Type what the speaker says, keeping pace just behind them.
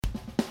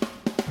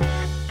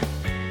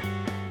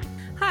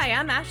Hi,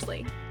 I'm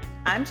Ashley.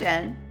 I'm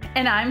Jen.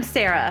 And I'm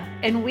Sarah.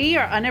 And we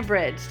are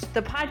Unabridged,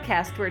 the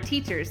podcast where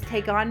teachers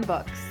take on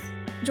books.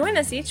 Join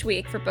us each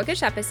week for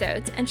bookish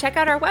episodes and check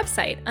out our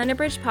website,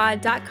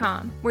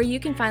 unabridgedpod.com, where you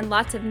can find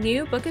lots of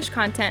new bookish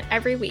content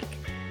every week.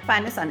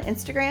 Find us on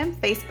Instagram,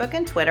 Facebook,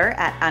 and Twitter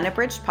at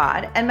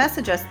unabridgedpod and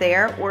message us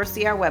there or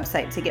see our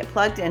website to get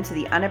plugged into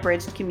the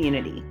Unabridged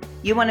community.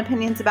 You want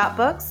opinions about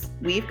books?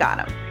 We've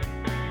got them.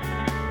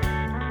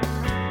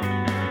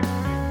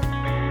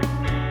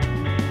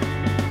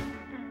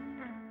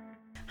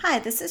 Hi,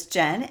 this is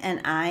Jen,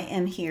 and I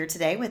am here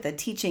today with a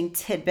teaching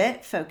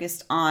tidbit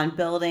focused on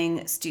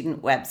building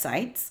student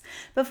websites.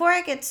 Before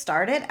I get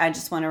started, I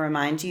just want to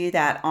remind you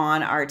that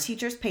on our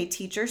Teachers Pay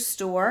Teachers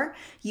store,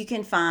 you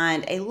can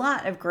find a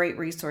lot of great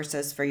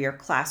resources for your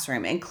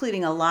classroom,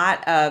 including a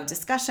lot of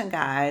discussion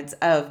guides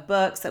of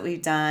books that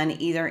we've done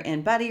either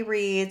in buddy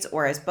reads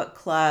or as book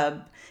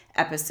club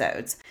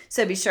episodes.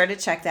 So be sure to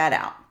check that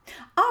out.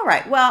 All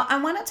right, well,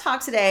 I want to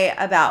talk today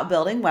about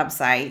building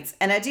websites,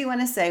 and I do want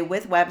to say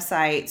with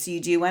websites, you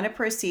do want to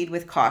proceed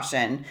with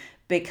caution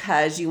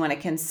because you want to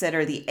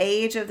consider the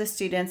age of the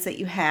students that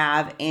you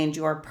have and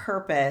your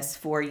purpose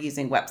for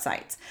using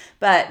websites.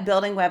 But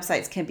building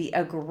websites can be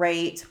a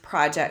great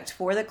project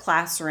for the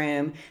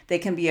classroom. They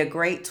can be a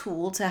great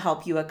tool to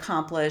help you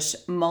accomplish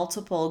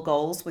multiple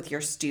goals with your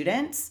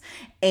students.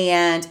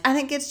 And I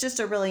think it's just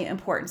a really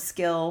important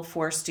skill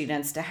for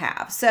students to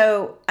have.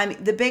 So,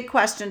 the big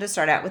question to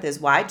start out with is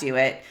why do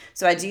it?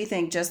 So I do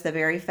think just the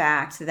very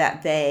fact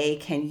that they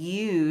can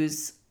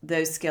use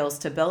those skills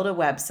to build a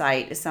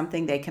website is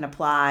something they can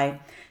apply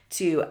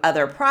to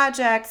other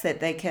projects that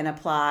they can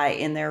apply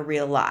in their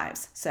real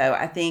lives. So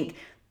I think,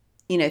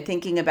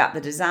 thinking about the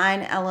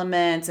design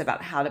elements,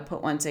 about how to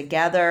put one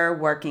together,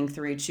 working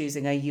through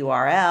choosing a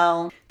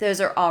URL,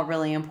 those are all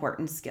really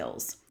important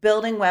skills.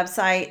 Building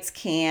websites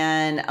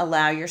can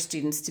allow your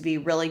students to be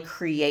really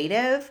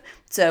creative.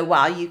 So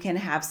while you can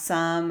have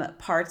some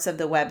parts of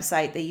the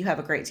website that you have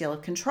a great deal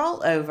of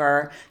control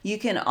over, you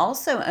can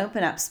also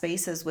open up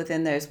spaces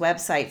within those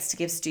websites to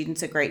give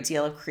students a great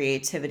deal of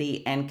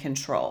creativity and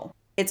control.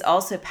 It's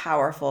also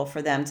powerful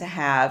for them to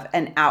have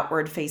an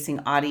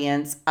outward-facing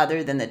audience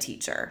other than the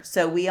teacher.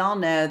 So we all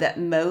know that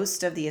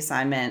most of the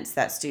assignments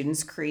that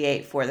students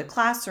create for the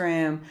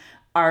classroom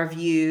are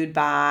viewed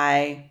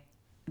by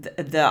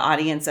the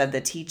audience of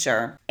the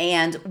teacher.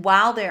 And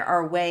while there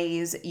are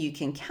ways you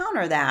can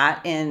counter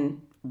that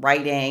in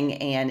writing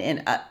and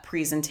in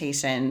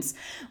presentations,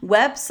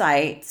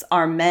 websites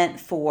are meant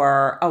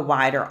for a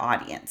wider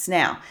audience.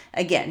 Now,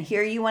 again,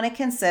 here you want to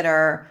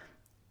consider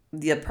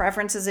the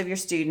preferences of your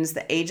students,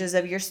 the ages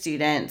of your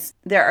students.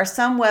 There are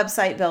some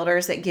website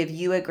builders that give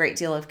you a great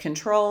deal of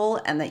control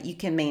and that you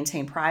can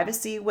maintain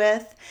privacy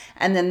with.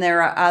 And then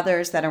there are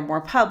others that are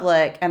more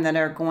public and that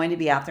are going to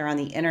be out there on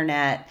the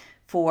internet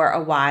for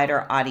a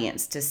wider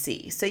audience to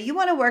see. So you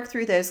want to work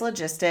through those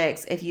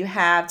logistics. If you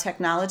have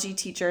technology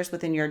teachers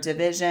within your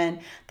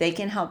division, they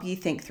can help you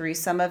think through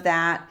some of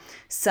that.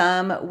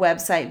 Some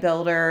website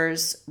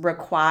builders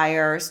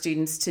require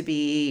students to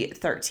be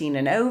 13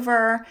 and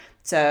over.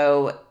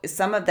 So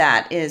some of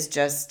that is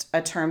just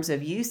a terms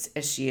of use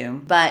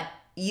issue, but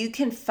you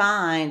can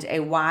find a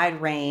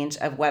wide range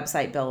of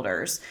website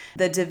builders.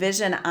 The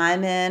division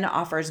I'm in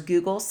offers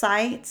Google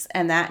Sites,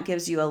 and that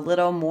gives you a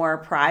little more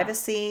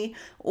privacy.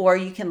 Or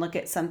you can look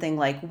at something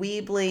like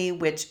Weebly,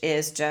 which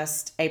is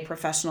just a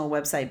professional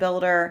website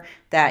builder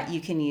that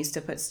you can use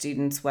to put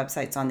students'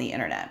 websites on the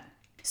internet.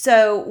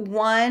 So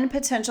one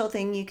potential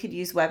thing you could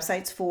use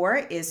websites for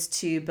is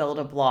to build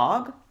a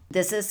blog.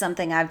 This is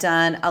something I've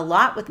done a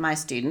lot with my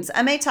students.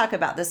 I may talk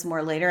about this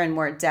more later in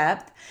more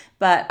depth,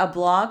 but a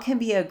blog can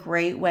be a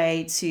great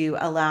way to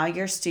allow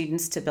your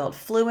students to build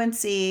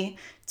fluency,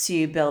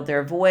 to build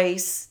their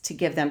voice, to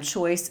give them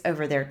choice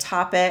over their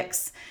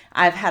topics.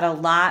 I've had a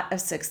lot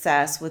of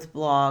success with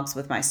blogs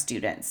with my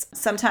students.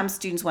 Sometimes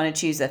students want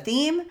to choose a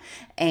theme,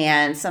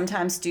 and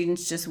sometimes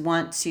students just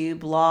want to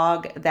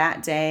blog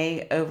that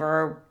day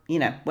over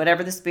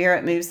whatever the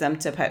spirit moves them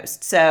to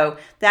post. So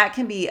that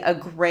can be a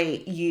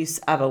great use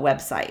of a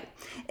website.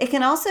 It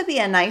can also be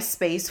a nice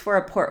space for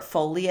a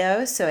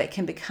portfolio, so it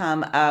can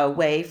become a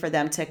way for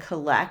them to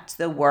collect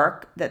the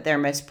work that they're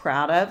most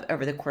proud of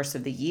over the course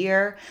of the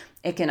year.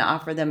 It can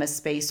offer them a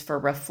space for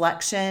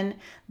reflection.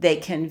 They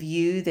can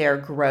view their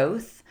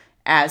growth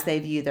as they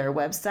view their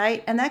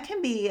website, and that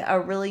can be a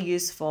really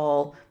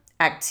useful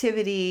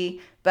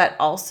activity, but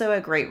also a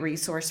great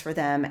resource for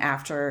them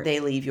after they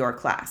leave your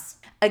class.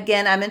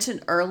 Again, I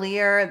mentioned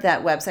earlier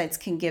that websites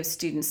can give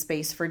students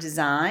space for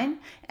design,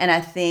 and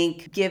I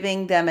think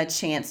giving them a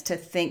chance to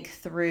think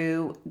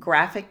through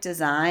graphic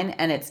design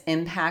and its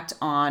impact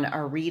on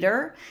a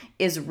reader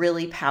is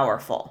really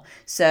powerful.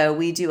 So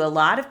we do a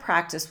lot of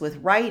practice with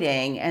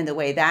writing and the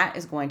way that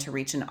is going to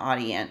reach an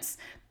audience,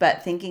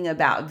 but thinking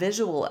about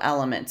visual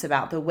elements,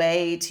 about the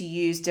way to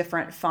use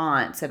different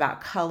fonts, about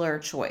color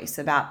choice,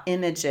 about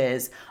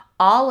images,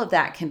 all of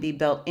that can be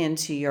built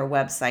into your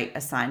website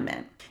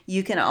assignment.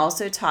 You can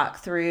also talk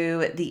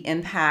through the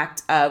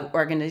impact of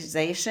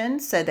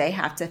organizations. So they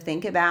have to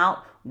think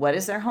about what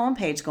is their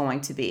homepage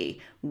going to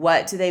be?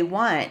 What do they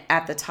want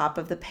at the top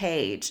of the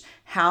page?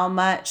 How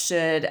much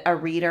should a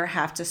reader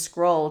have to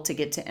scroll to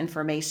get to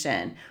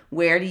information?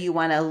 Where do you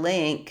want to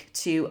link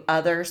to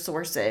other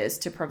sources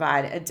to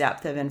provide a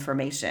depth of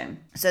information?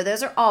 So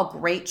those are all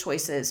great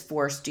choices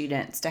for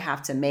students to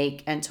have to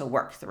make and to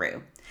work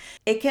through.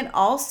 It can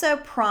also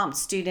prompt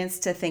students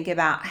to think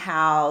about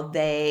how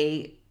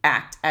they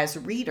act as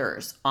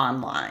readers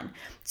online.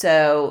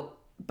 So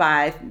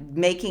by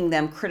making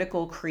them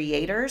critical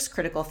creators,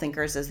 critical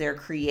thinkers as they're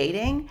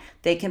creating,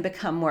 they can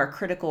become more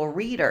critical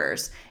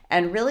readers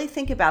and really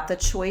think about the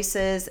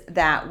choices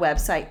that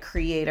website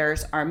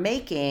creators are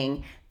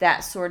making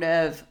that sort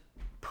of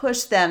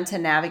push them to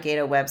navigate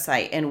a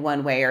website in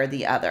one way or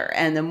the other.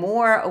 And the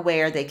more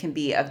aware they can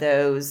be of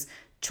those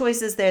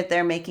choices that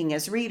they're making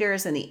as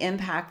readers and the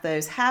impact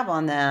those have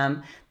on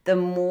them, the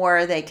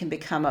more they can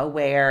become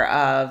aware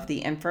of the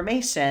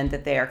information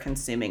that they are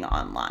consuming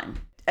online.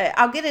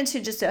 I'll get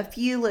into just a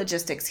few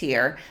logistics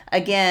here.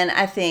 Again,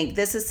 I think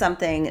this is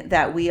something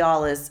that we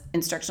all as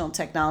instructional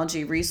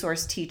technology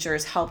resource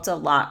teachers helped a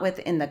lot with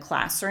in the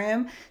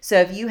classroom. So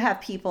if you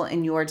have people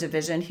in your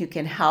division who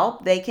can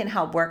help, they can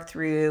help work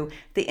through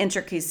the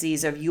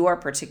intricacies of your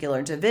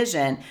particular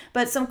division.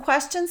 But some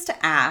questions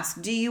to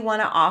ask: do you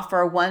want to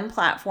offer one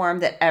platform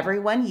that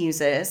everyone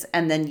uses,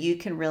 and then you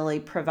can really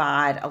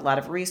provide a lot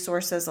of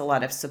resources, a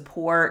lot of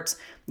support?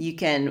 You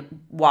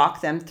can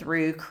walk them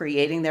through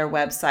creating their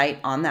website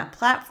on that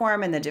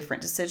platform and the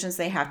different decisions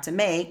they have to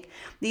make.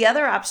 The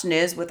other option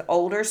is with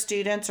older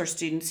students or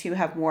students who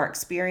have more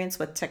experience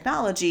with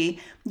technology,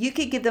 you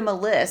could give them a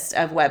list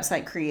of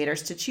website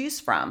creators to choose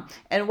from.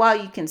 And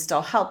while you can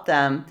still help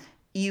them,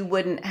 you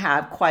wouldn't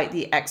have quite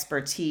the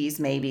expertise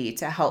maybe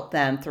to help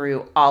them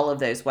through all of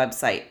those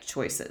website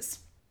choices.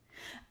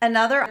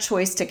 Another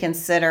choice to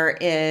consider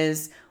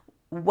is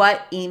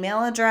what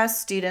email address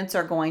students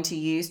are going to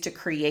use to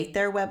create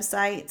their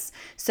websites.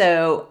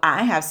 So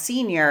I have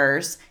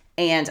seniors,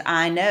 and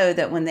I know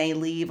that when they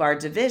leave our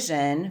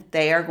division,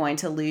 they are going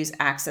to lose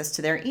access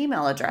to their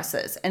email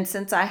addresses. And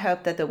since I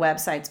hope that the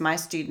websites my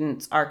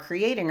students are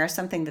creating are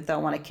something that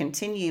they'll want to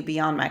continue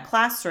beyond my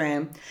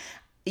classroom,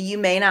 you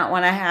may not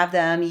want to have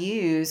them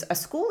use a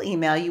school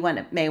email. You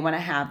may want to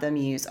have them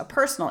use a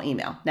personal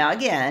email. Now,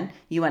 again,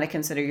 you want to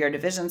consider your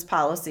division's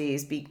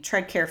policies,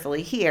 tread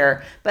carefully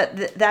here,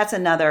 but that's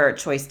another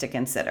choice to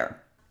consider.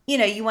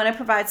 You want to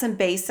provide some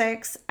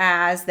basics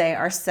as they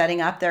are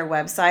setting up their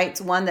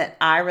websites. One that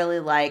I really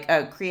like,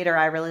 a creator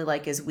I really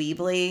like, is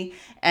Weebly.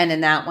 And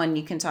in that one,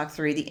 you can talk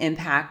through the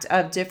impact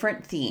of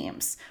different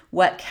themes,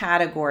 what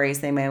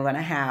categories they may want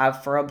to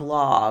have for a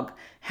blog.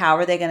 How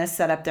are they going to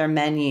set up their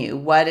menu?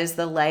 What is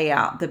the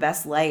layout, the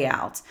best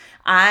layout?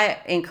 I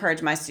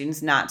encourage my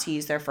students not to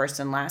use their first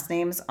and last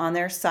names on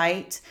their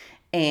site.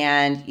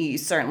 And you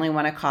certainly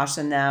want to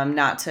caution them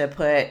not to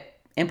put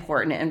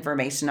important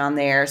information on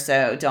there.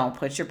 So don't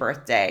put your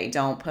birthday,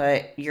 don't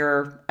put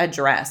your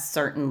address,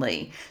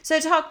 certainly. So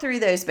talk through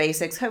those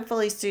basics.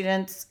 Hopefully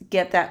students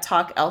get that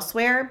talk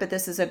elsewhere, but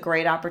this is a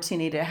great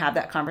opportunity to have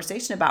that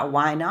conversation about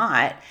why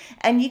not.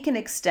 And you can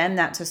extend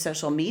that to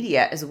social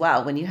media as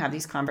well. When you have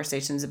these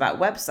conversations about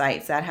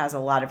websites, that has a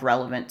lot of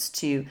relevance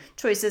to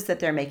choices that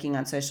they're making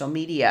on social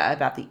media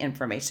about the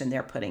information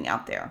they're putting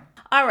out there.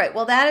 All right,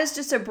 well, that is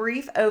just a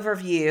brief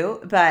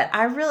overview, but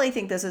I really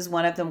think this is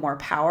one of the more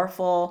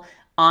powerful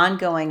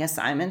ongoing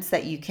assignments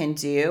that you can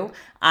do.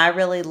 I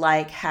really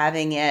like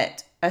having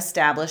it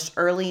established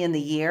early in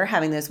the year,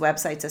 having those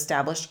websites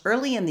established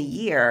early in the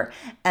year,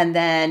 and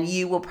then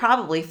you will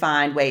probably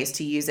find ways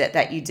to use it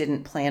that you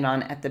didn't plan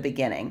on at the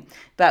beginning.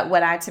 But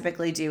what I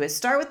typically do is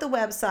start with the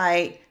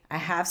website, I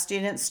have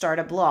students start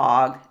a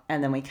blog,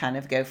 and then we kind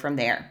of go from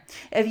there.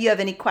 If you have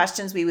any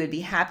questions, we would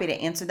be happy to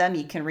answer them.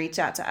 You can reach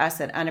out to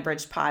us at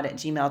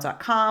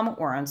unabridgedpod@gmail.com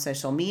or on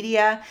social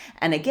media.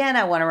 And again,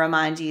 I want to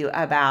remind you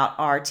about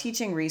our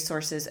teaching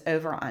resources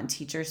over on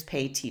Teachers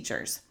Pay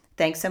Teachers.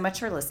 Thanks so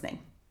much for listening.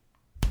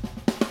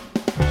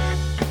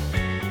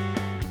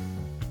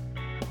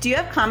 Do you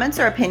have comments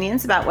or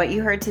opinions about what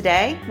you heard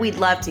today? We'd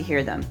love to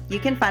hear them. You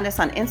can find us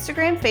on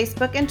Instagram,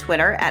 Facebook, and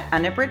Twitter at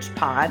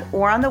unabridgedpod,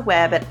 or on the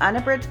web at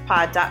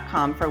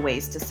unabridgedpod.com for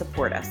ways to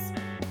support us.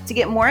 To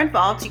get more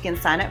involved, you can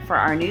sign up for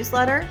our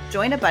newsletter,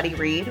 join a buddy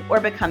read,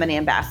 or become an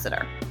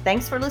ambassador.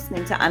 Thanks for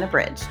listening to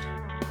Unabridged.